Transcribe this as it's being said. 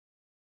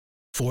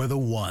For the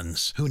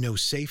ones who know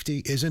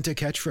safety isn't a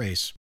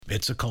catchphrase,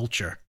 it's a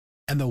culture.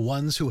 And the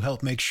ones who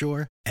help make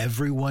sure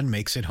everyone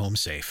makes it home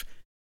safe.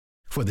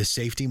 For the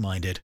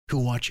safety-minded who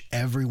watch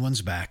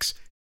everyone's backs,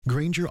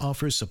 Grainger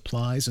offers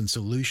supplies and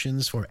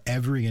solutions for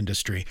every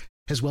industry,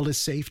 as well as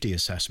safety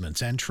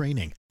assessments and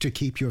training to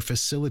keep your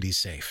facilities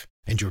safe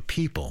and your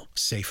people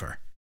safer.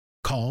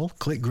 Call,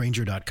 click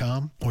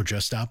Grainger.com, or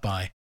just stop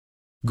by.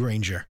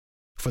 Grainger,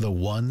 for the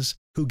ones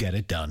who get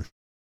it done.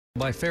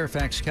 By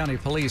Fairfax County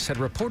Police had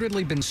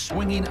reportedly been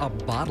swinging a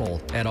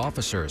bottle at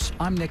officers.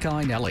 I'm Nick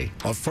Einelli.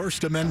 A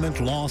First Amendment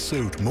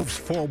lawsuit moves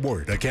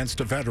forward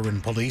against a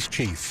veteran police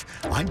chief.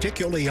 I'm Dick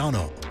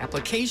Iuliano.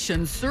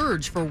 Applications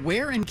surge for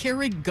wear and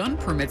carry gun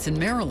permits in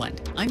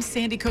Maryland. I'm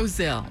Sandy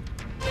Kozel.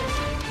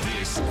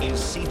 This is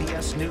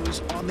CBS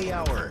News on the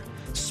Hour,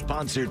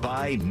 sponsored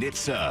by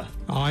NHTSA.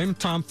 I'm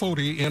Tom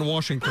Foti in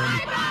Washington,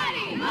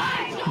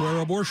 where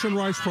abortion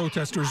rights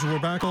protesters were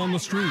back on the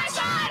streets,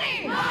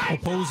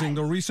 opposing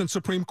the recent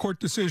Supreme Court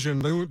decision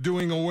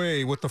doing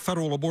away with the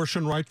federal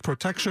abortion right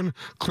protection,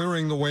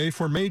 clearing the way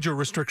for major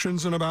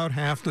restrictions in about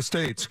half the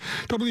states.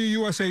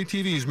 WUSA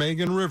TV's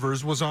Megan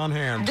Rivers was on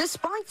hand.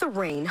 Despite the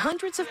rain,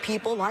 hundreds of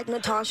people like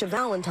Natasha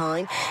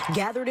Valentine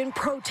gathered in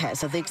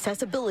protest of the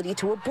accessibility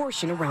to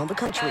abortion around the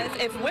country.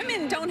 If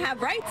women don't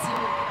have rights,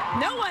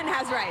 no one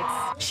has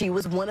rights. She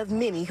was one of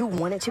many who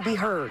wanted to be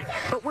heard,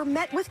 but were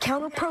met with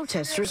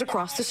counter-protesters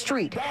across the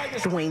street.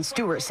 Dwayne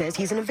Stewart says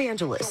he's an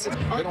evangelist.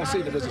 They don't see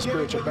it as a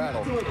spiritual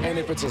battle. And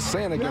if it's a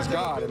sin against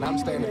God and I'm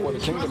standing for the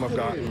kingdom of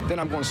God, then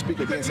I'm going to speak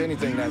against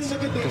anything that's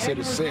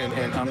considered sin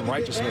and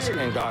unrighteousness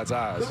in God's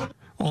eyes.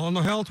 On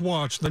the Health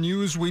Watch, the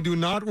news we do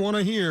not want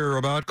to hear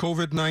about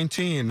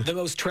COVID-19. The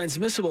most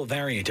transmissible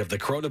variant of the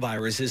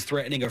coronavirus is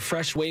threatening a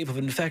fresh wave of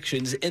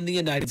infections in the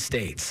United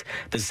States.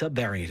 The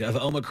subvariant of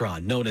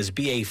Omicron, known as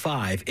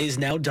BA.5, is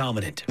now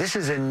dominant. This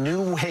is a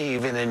new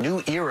wave and a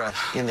new era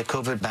in the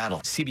COVID battle.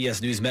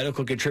 CBS News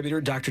medical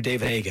contributor Dr.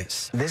 David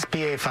Agus. This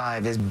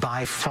BA.5 is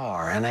by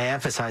far, and I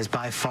emphasize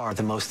by far,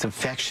 the most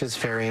infectious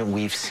variant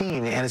we've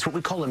seen, and it's what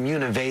we call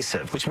immune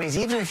evasive, which means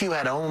even if you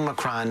had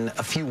Omicron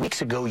a few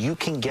weeks ago, you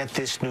can get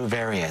this new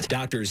variant.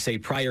 Doctors say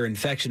prior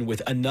infection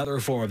with another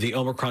form of the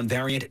Omicron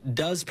variant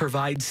does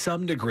provide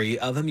some degree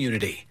of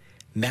immunity.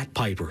 Matt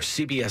Piper,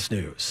 CBS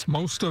News.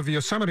 Most of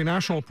Yosemite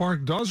National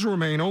Park does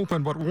remain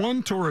open, but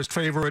one tourist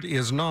favorite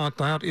is not.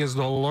 That is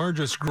the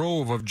largest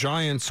grove of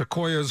giant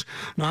sequoias,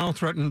 now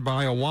threatened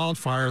by a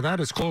wildfire. That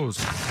is closed.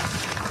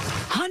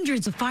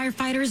 Hundreds of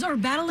firefighters are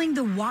battling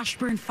the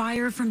Washburn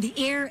fire from the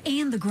air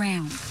and the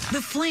ground.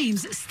 The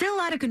flames, still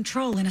out of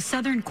control in a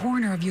southern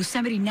corner of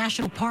Yosemite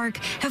National Park,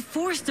 have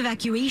forced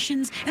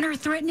evacuations and are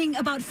threatening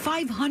about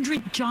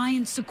 500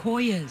 giant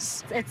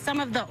sequoias. It's some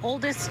of the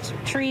oldest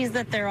trees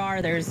that there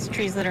are. There's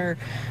trees that are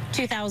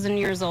 2,000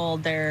 years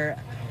old.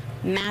 They're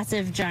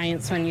massive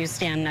giants when you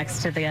stand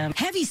next to them.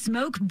 Heavy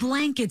smoke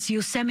blankets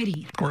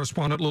Yosemite.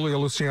 Correspondent Lilia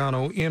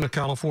Luciano in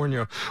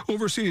California.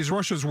 Overseas,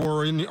 Russia's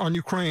war on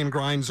Ukraine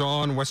grinds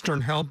on. Western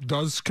help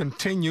does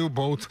continue,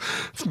 both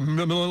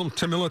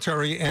to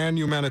military and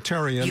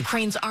humanitarian.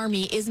 Ukraine's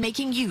army is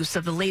making use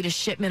of the latest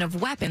shipment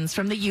of weapons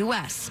from the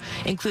U.S.,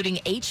 including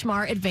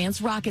HMAR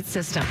advanced rocket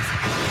systems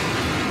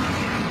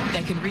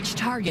that can reach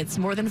targets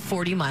more than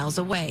 40 miles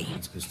away.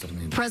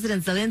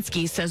 President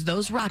Zelensky says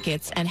those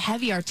rockets and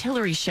heavy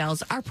artillery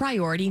shells are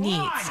priority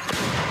needs,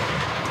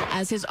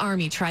 as his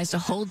army tries to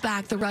hold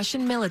back the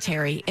Russian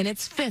military in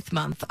its 5th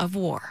month of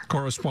war.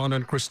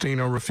 Correspondent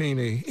Christina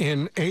Ruffini.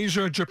 In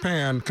Asia,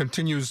 Japan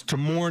continues to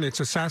mourn its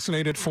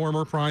assassinated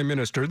former prime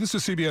minister. This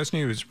is CBS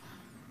News.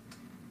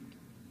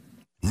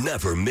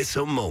 Never miss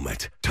a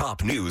moment.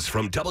 Top news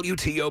from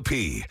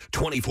WTOP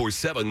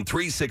 24/7,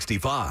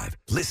 365.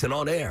 Listen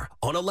on air,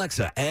 on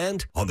Alexa,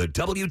 and on the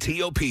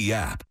WTOP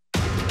app.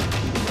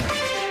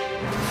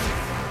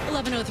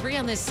 11:03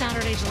 on this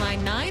Saturday, July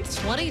 9th,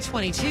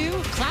 2022.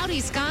 Cloudy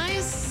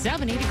skies,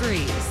 70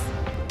 degrees.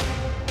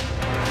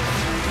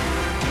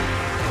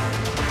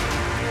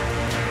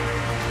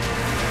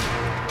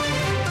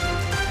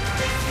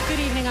 Good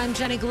evening, I'm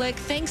Jenny Glick.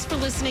 Thanks for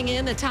listening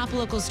in. The top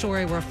local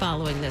story we're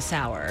following this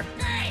hour.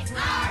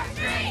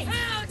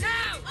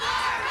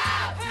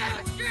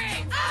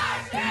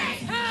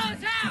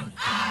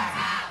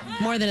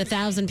 More than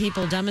 1,000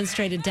 people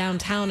demonstrated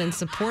downtown in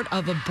support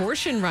of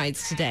abortion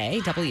rights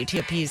today.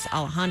 WTOP's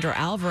Alejandro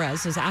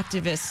Alvarez says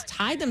activists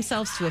tied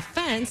themselves to a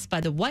fence by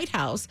the White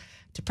House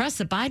to press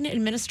the Biden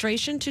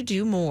administration to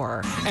do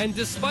more. And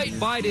despite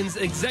Biden's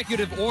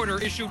executive order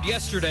issued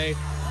yesterday,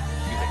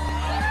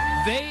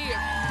 they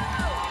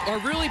are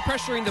really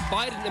pressuring the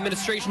Biden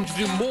administration to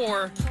do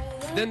more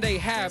than they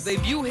have. They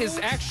view his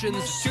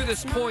actions to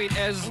this point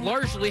as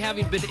largely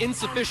having been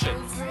insufficient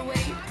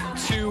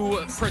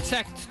to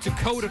protect, to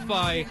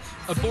codify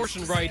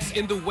abortion rights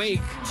in the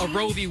wake of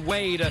Roe v.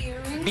 Wade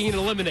being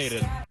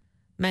eliminated.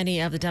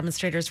 Many of the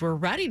demonstrators were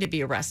ready to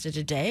be arrested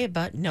today,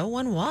 but no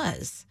one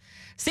was.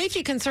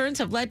 Safety concerns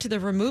have led to the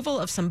removal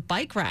of some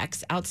bike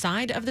racks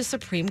outside of the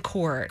Supreme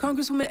Court.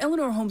 Congresswoman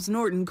Eleanor Holmes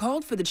Norton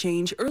called for the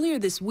change earlier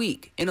this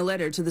week. In a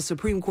letter to the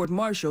Supreme Court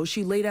Marshal,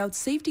 she laid out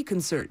safety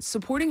concerns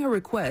supporting her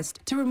request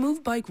to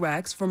remove bike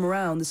racks from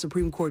around the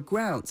Supreme Court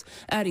grounds,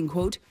 adding,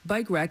 quote,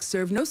 bike racks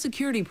serve no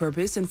security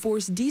purpose and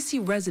force D.C.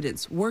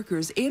 residents,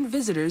 workers, and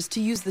visitors to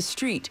use the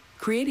street,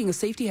 creating a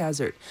safety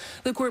hazard.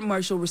 The court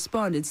marshal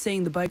responded,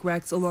 saying the bike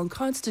racks along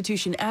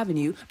Constitution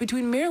Avenue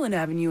between Maryland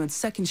Avenue and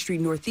 2nd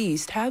Street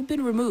Northeast have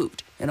been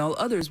removed, and all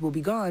others will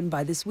be gone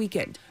by this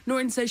weekend.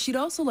 Norton says she'd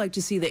also like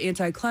to see the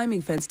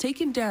anti-climbing fence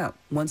taken down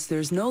once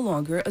there's no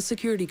longer a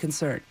security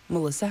concern.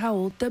 Melissa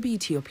Howell,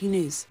 WTOP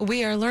News.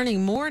 We are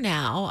learning more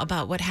now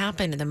about what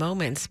happened in the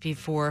moments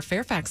before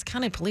Fairfax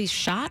County Police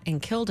shot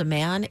and killed a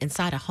man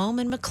inside a home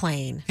in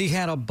McLean. He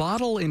had a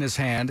bottle in his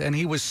hand and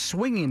he was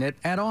swinging it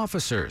at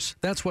officers.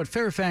 That's what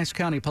Fairfax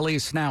County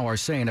Police now are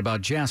saying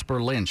about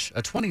Jasper Lynch,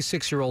 a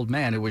 26-year-old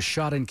man who was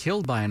shot and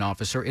killed by an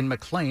officer in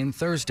McLean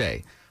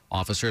Thursday.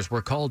 Officers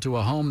were called to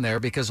a home there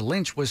because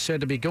Lynch was said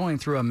to be going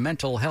through a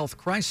mental health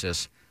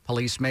crisis.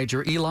 Police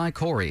Major Eli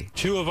Corey.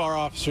 2 of our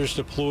officers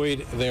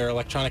deployed their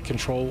electronic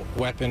control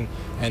weapon,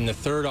 and the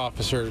 3rd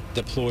officer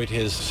deployed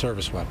his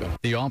service weapon.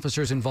 The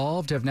officers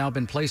involved have now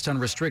been placed on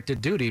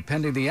restricted duty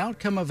pending the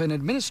outcome of an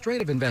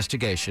administrative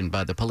investigation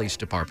by the police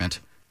department.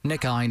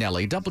 Nick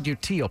Iannelli,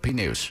 WTOP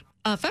News.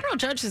 A federal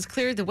judge has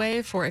cleared the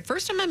way for a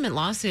First Amendment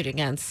lawsuit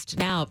against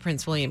now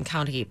Prince William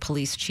County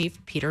Police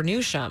Chief Peter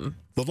Newsham.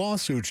 The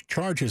lawsuit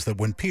charges that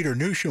when Peter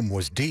Newsham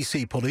was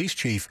D.C. police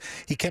chief,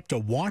 he kept a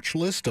watch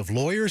list of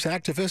lawyers,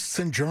 activists,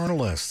 and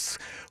journalists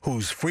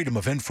whose Freedom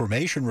of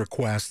Information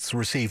requests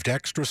received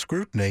extra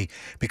scrutiny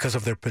because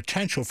of their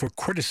potential for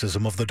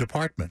criticism of the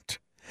department.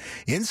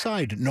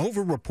 Inside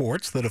Nova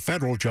reports that a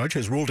federal judge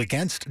has ruled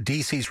against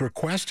D.C.'s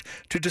request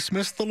to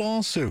dismiss the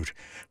lawsuit,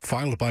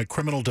 filed by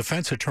criminal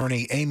defense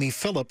attorney Amy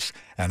Phillips,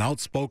 an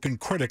outspoken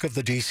critic of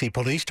the D.C.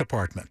 Police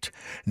Department.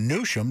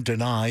 Newsham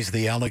denies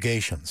the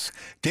allegations.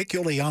 Dick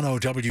Iuliano,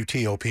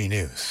 WTOP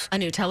News. A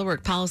new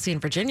telework policy in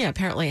Virginia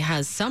apparently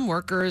has some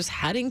workers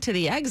heading to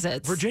the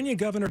exits. Virginia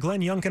Governor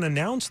Glenn Youngkin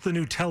announced the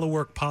new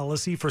telework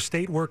policy for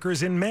state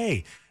workers in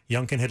May.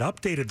 Youngkin had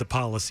updated the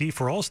policy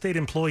for all state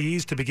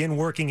employees to begin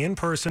working in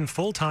person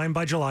full-time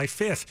by July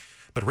 5th.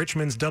 But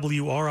Richmond's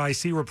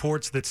WRIC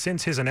reports that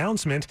since his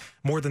announcement,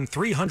 more than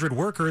 300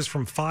 workers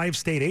from 5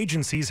 state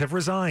agencies have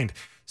resigned.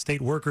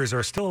 State workers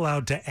are still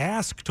allowed to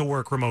ask to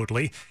work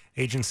remotely.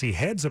 Agency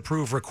heads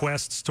approve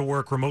requests to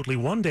work remotely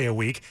 1 day a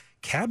week.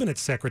 Cabinet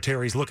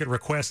secretaries look at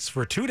requests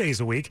for 2 days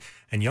a week.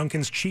 And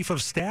Youngkin's chief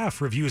of staff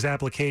reviews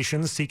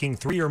applications seeking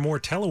 3 or more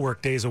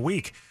telework days a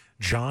week.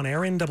 John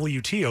Aaron,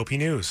 WTOP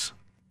News.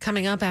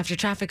 Coming up after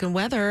traffic and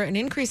weather, an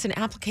increase in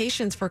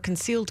applications for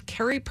concealed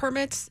carry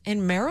permits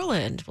in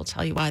Maryland. We'll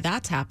tell you why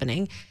that's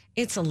happening.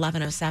 It's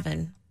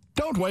 11:07.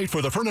 Don't wait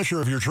for the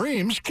furniture of your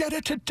dreams. Get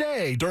it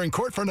today during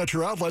Court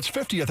Furniture Outlet's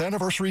 50th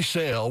anniversary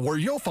sale, where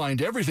you'll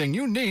find everything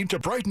you need to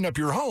brighten up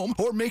your home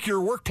or make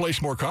your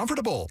workplace more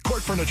comfortable.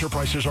 Court Furniture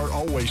prices are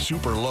always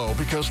super low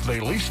because they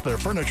lease their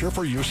furniture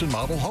for use in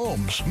model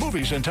homes,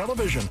 movies, and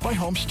television by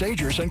home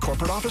stagers and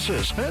corporate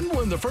offices. And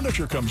when the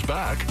furniture comes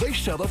back, they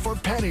sell it for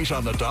pennies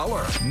on the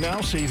dollar.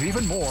 Now save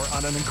even more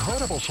on an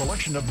incredible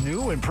selection of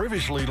new and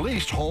previously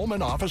leased home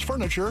and office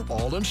furniture,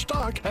 all in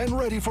stock and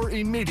ready for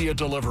immediate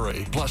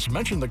delivery. Plus,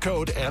 mention the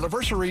code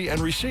anniversary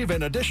and receive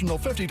an additional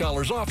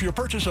 $50 off your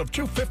purchase of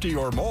 $250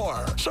 or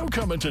more. So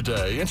come in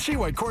today and see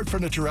why Court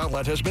Furniture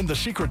Outlet has been the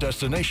secret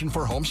destination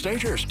for home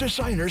stagers,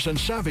 designers, and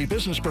savvy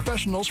business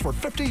professionals for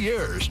 50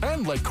 years.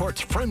 And let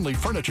Court's friendly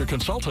furniture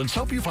consultants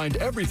help you find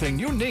everything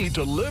you need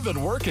to live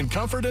and work in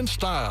comfort and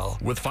style.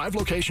 With 5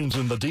 locations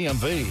in the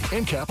DMV,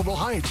 in Capitol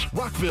Heights,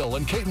 Rockville,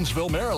 and Catonsville, Maryland.